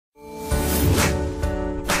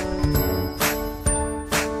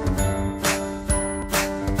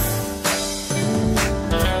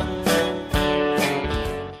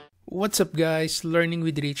What's up guys, Learning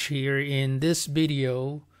with Rich here. In this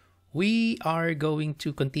video, we are going to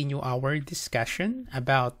continue our discussion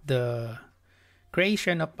about the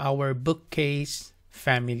creation of our bookcase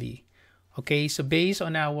family. Okay, so based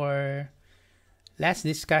on our last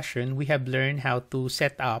discussion, we have learned how to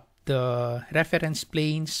set up the reference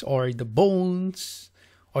planes or the bones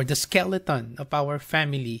or the skeleton of our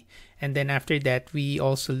family. And then after that, we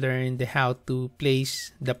also learned how to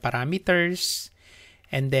place the parameters.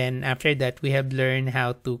 And then after that, we have learned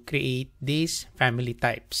how to create these family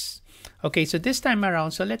types. Okay, so this time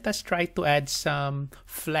around, so let us try to add some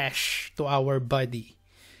flesh to our body.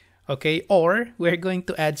 Okay, or we're going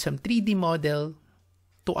to add some 3D model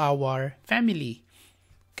to our family.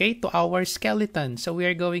 Okay, to our skeleton. So we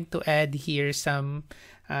are going to add here some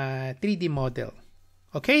 3D model.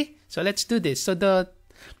 Okay, so let's do this. So the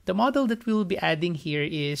model that we will be adding here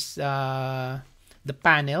is the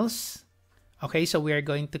panels. Okay, so we are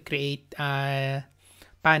going to create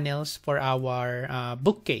panels for our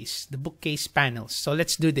bookcase, the bookcase panels. So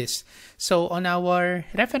let's do this. So on our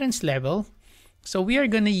reference level, so we are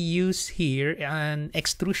going to use here an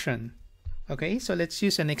extrusion. Okay, so let's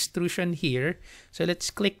use an extrusion here. So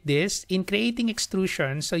let's click this. In creating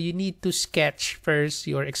extrusion, so you need to sketch first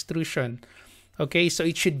your extrusion. Okay, so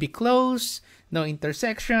it should be close, no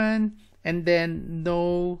intersection, and then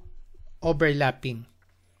no overlapping.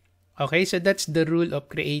 Okay, so that's the rule of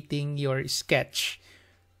creating your sketch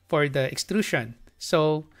for the extrusion.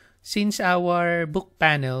 So since our book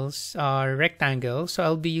panels are rectangle, so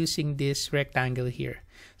I'll be using this rectangle here.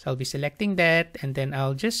 So I'll be selecting that, and then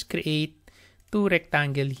I'll just create two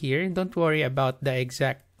rectangle here. Don't worry about the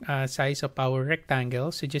exact size of our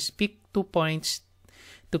rectangle. So just pick 2 points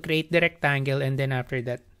to create the rectangle, and then after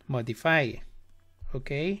that, modify.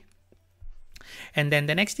 Okay. And then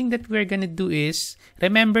the next thing that we're going to do is,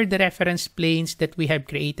 remember the reference planes that we have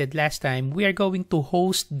created last time. We are going to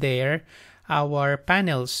host there our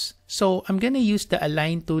panels. So I'm going to use the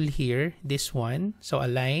align tool here, this one. So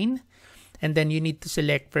align, and then you need to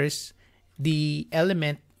select first the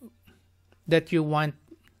element that you want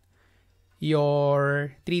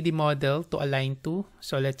your 3D model to align to.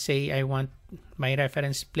 So let's say I want my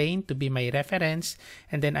reference plane to be my reference,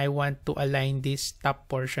 and then I want to align this top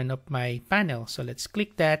portion of my panel. So let's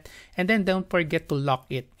click that, and then don't forget to lock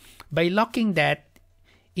it. By locking that,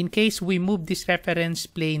 in case we move this reference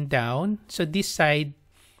plane down, so this side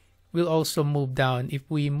will also move down. If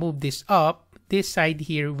we move this up, this side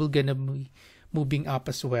here will gonna be moving up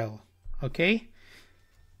as well. Okay,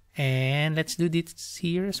 and let's do this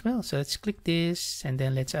here as well. So let's click this, and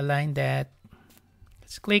then let's align that.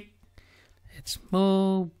 Let's click. Let's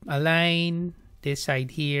move, align this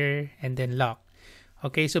side here, and then lock.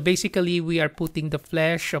 Okay, so basically we are putting the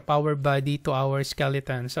flesh of our body to our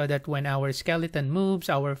skeleton, so that when our skeleton moves,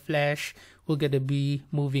 our flesh will gonna be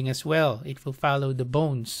moving as well. It will follow the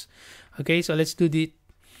bones. Okay, so let's do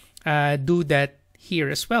that here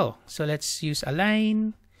as well. So let's use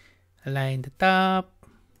align the top,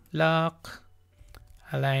 lock,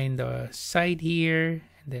 align the side here,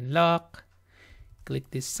 and then lock.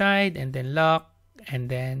 Click this side, and then lock, and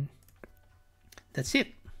then that's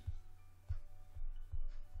it.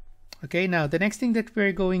 Okay, now the next thing that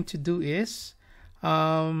we're going to do is we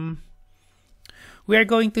are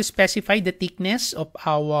going to specify the thickness of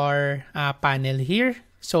our panel here.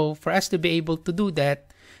 So for us to be able to do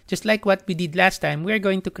that, just like what we did last time, we're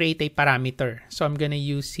going to create a parameter. So I'm going to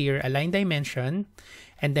use here align dimension,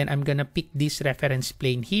 and then I'm going to pick this reference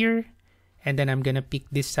plane here. And then I'm going to pick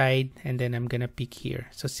this side, and then I'm going to pick here.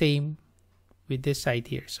 So same with this side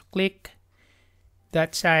here. So click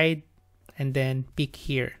that side, and then pick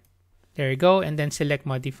here. There you go, and then select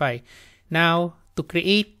modify. Now, to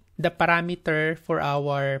create the parameter for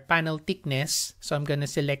our panel thickness, so I'm going to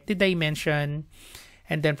select the dimension,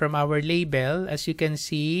 and then from our label, as you can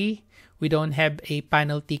see, we don't have a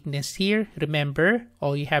panel thickness here. Remember,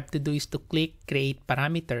 all you have to do is to click create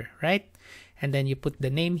parameter, right? And then you put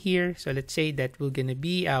the name here. So let's say that we're going to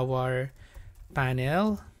be our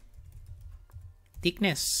panel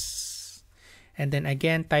thickness. And then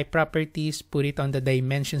again, type properties, put it on the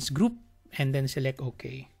dimensions group, and then select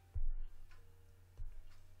OK.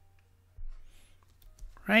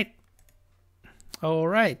 Right. All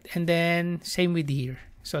right. And then same with here.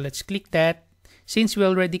 So let's click that. Since we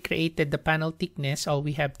already created the panel thickness, all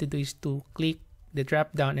we have to do is to click the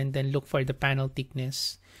drop down and then look for the panel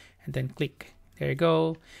thickness. And then click. There you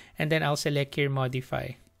go. And then I'll select here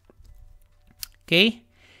modify. Okay.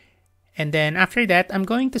 And then after that, I'm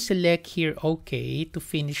going to select here OK to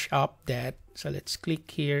finish up that. So let's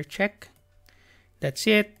click here, check. That's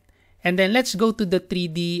it. And then let's go to the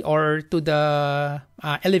 3D or to the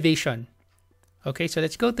elevation. Okay, so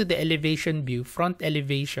let's go to the elevation view, front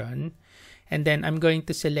elevation. And then I'm going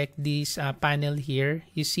to select this panel here.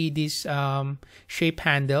 You see this shape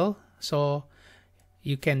handle. So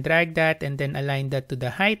you can drag that and then align that to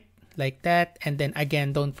the height like that. And then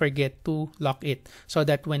again, don't forget to lock it so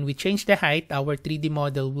that when we change the height, our 3D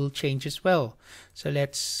model will change as well. So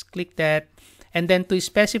let's click that. And then to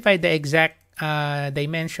specify the exact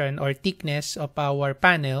dimension or thickness of our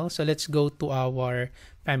panel, so let's go to our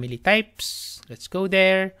family types. Let's go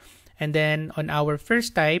there. And then on our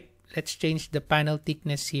first type, let's change the panel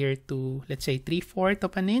thickness here to, let's say, 3/4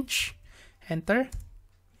 of an inch. Enter.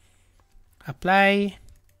 Apply.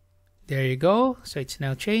 There you go. So it's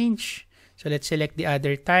now changed. So let's select the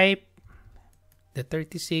other type, the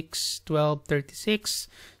 36, 12, 36.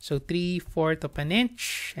 So 3/4 of an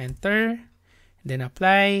inch. Enter. Then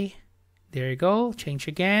apply. There you go. Change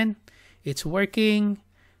again. It's working.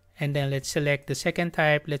 And then let's select the second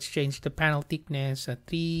type. Let's change the panel thickness at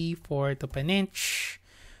 3/4 of an inch.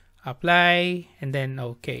 Apply. And then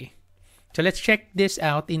okay. So let's check this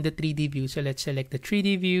out in the 3D view. So let's select the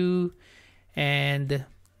 3D view. And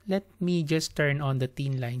let me just turn on the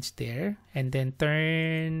thin lines there. And then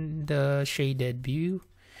turn the shaded view.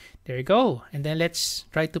 There you go. And then let's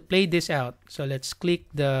try to play this out. So let's click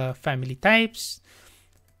the family types.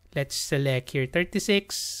 Let's select here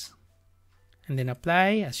 36 and then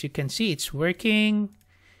apply. As you can see, it's working.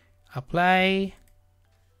 Apply.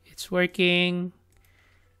 It's working.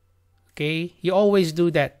 Okay. You always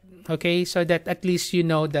do that. Okay. So that at least you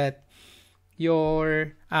know that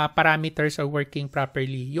your parameters are working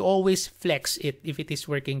properly. You always flex it if it is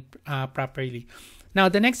working properly. Now,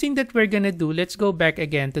 the next thing that we're going to do, let's go back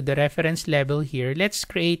again to the reference level here. Let's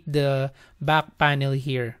create the back panel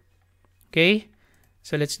here. Okay.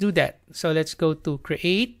 So let's do that. So let's go to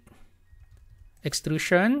create,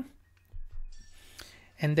 extrusion.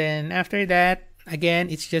 And then after that, again,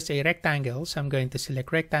 it's just a rectangle. So I'm going to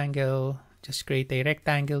select rectangle, just create a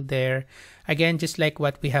rectangle there. Again, just like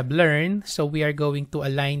what we have learned. So we are going to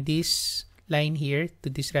align this line here to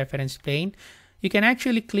this reference plane. You can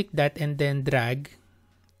actually click that and then drag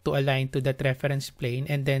to align to that reference plane.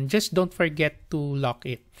 And then just don't forget to lock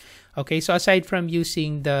it. Okay, so aside from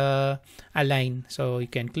using the align, so you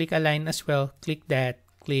can click align as well, click that,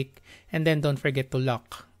 click, and then don't forget to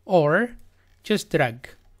lock. Or just drag,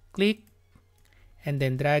 click, and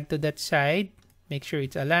then drag to that side, make sure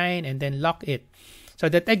it's aligned, and then lock it. So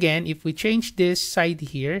that again, if we change this side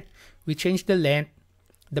here, we change the length,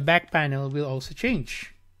 the back panel will also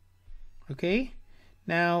change. Okay,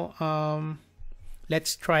 now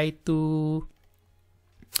let's try to...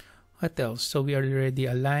 What else? So we are already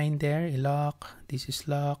aligned there. Lock. This is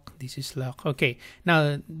lock. This is lock. Okay.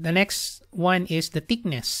 Now, the next one is the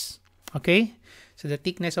thickness. Okay. So the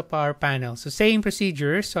thickness of our panel. So same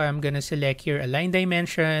procedure. So I'm going to select here align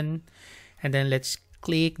dimension. And then let's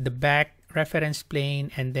click the back reference plane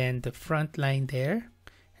and then the front line there.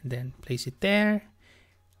 And then place it there.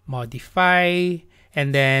 Modify.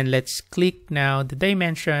 And then let's click now the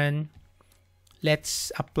dimension.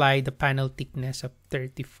 Let's apply the panel thickness of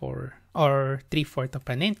 34 or 3/4 of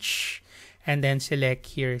an inch. And then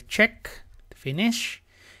select here check to finish.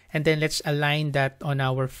 And then let's align that on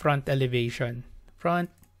our front elevation. Front.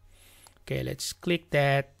 Okay, let's click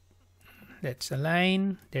that. Let's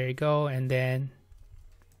align. There you go. And then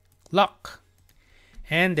lock.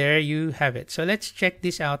 And there you have it. So let's check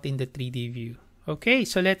this out in the 3D view. Okay,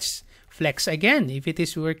 so let's flex again if it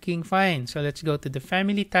is working fine. So let's go to the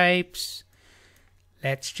family types.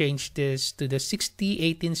 Let's change this to the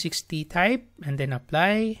 1860 type and then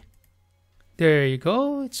apply. There you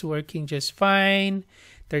go. It's working just fine.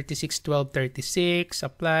 36, 12, 36.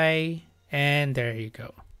 Apply. And there you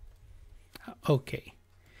go. Okay.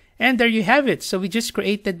 And there you have it. So we just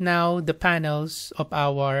created now the panels of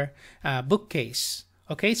our bookcase.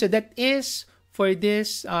 Okay. So that is for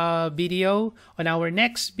this video. On our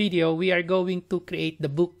next video, we are going to create the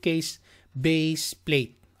bookcase base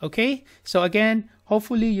plate. Okay. So again,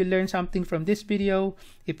 hopefully you learned something from this video.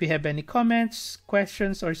 If you have any comments,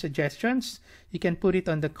 questions, or suggestions, you can put it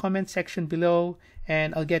on the comment section below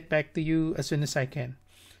and I'll get back to you as soon as I can.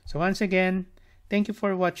 So once again, thank you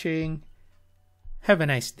for watching. Have a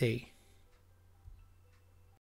nice day.